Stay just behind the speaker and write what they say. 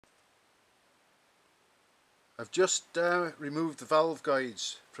I've just removed the valve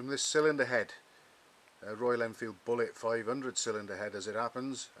guides from this cylinder head, Royal Enfield Bullet 500 cylinder head as it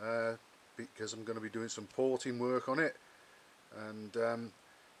happens, because I'm going to be doing some porting work on it. And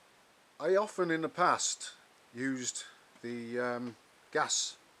I often in the past used the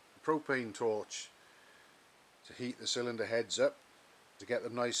gas propane torch to heat the cylinder heads up, to get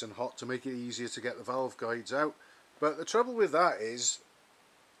them nice and hot, to make it easier to get the valve guides out. But the trouble with that is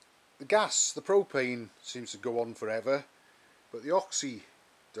the gas, the propane, seems to go on forever, but the oxy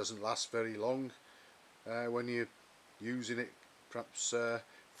doesn't last very long when you're using it perhaps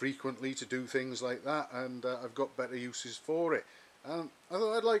frequently to do things like that, and I've got better uses for it. I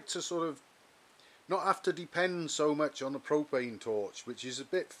thought I'd like to sort of not have to depend so much on the propane torch, which is a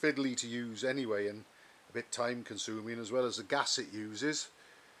bit fiddly to use anyway and a bit time consuming, as well as the gas it uses.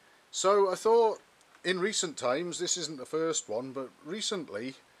 So I thought, in recent times, this isn't the first one, but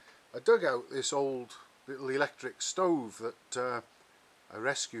recently I dug out this old little electric stove that I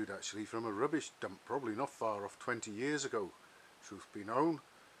rescued actually from a rubbish dump, probably not far off 20 years ago, truth be known.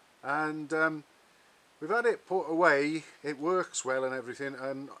 And we've had it put away, it works well and everything,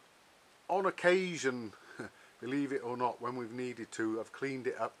 and on occasion, believe it or not, when we've needed to, I've cleaned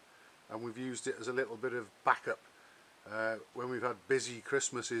it up and we've used it as a little bit of backup when we've had busy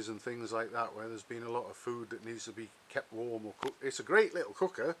Christmases and things like that, where there's been a lot of food that needs to be kept warm or cooked. It's a great little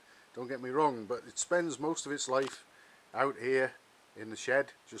cooker, don't get me wrong, but it spends most of its life out here in the shed,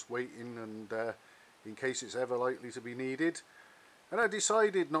 just waiting, and in case it's ever likely to be needed. And I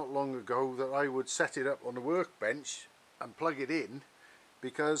decided not long ago that I would set it up on the workbench and plug it in,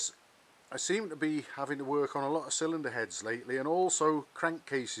 because I seem to be having to work on a lot of cylinder heads lately, and also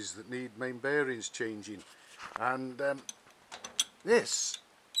crankcases that need main bearings changing. And this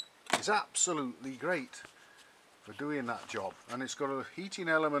is absolutely great for doing that job. And it's got a heating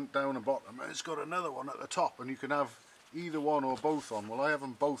element down the bottom, and it's got another one at the top, and you can have either one or both on. Well, I have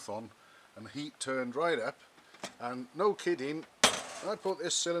them both on, and the heat turned right up. And no kidding, I put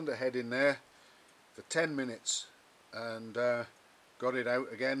this cylinder head in there for 10 minutes and got it out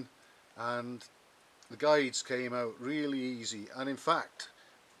again, and the guides came out really easy. And in fact,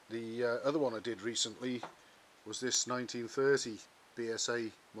 the other one I did recently was this 1930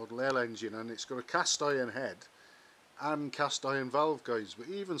 BSA Model L engine, and it's got a cast iron head and cast iron valve guides. But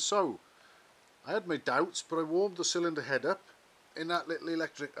even so, I had my doubts, but I warmed the cylinder head up in that little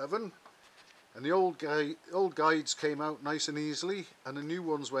electric oven, and the old guides came out nice and easily, and the new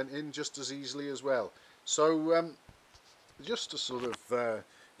ones went in just as easily as well. So just a sort of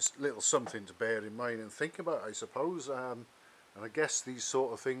little something to bear in mind and think about, I suppose. And I guess these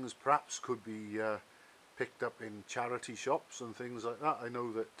sort of things perhaps could be picked up in charity shops and things like that. I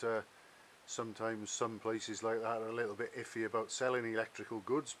know that sometimes some places like that are a little bit iffy about selling electrical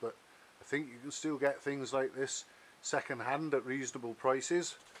goods, but I think you can still get things like this second hand at reasonable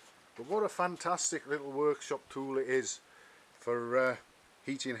prices. But what a fantastic little workshop tool it is for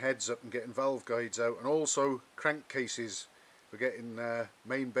heating heads up and getting valve guides out, and also crankcases for getting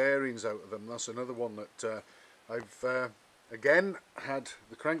main bearings out of them. That's another one that I've again had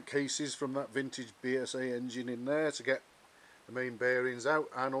the crankcases from that vintage BSA engine in there to get the main bearings out,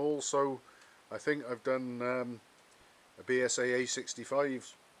 and also I think I've done a BSA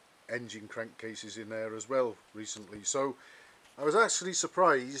A65 engine crankcases in there as well recently. So I was actually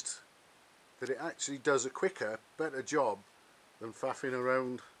surprised that it actually does a quicker, better job than faffing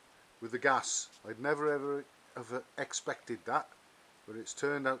around with the gas. I'd never ever have expected that, but it's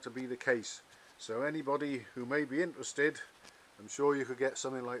turned out to be the case. So anybody who may be interested, I'm sure you could get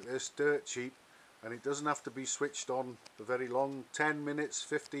something like this dirt cheap, and it doesn't have to be switched on for very long, 10 minutes,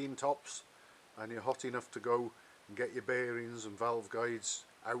 15 tops, and you're hot enough to go and get your bearings and valve guides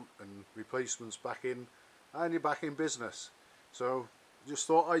out and replacements back in, and you're back in business. So just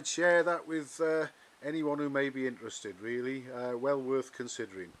thought I'd share that with anyone who may be interested. Really well worth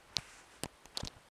considering.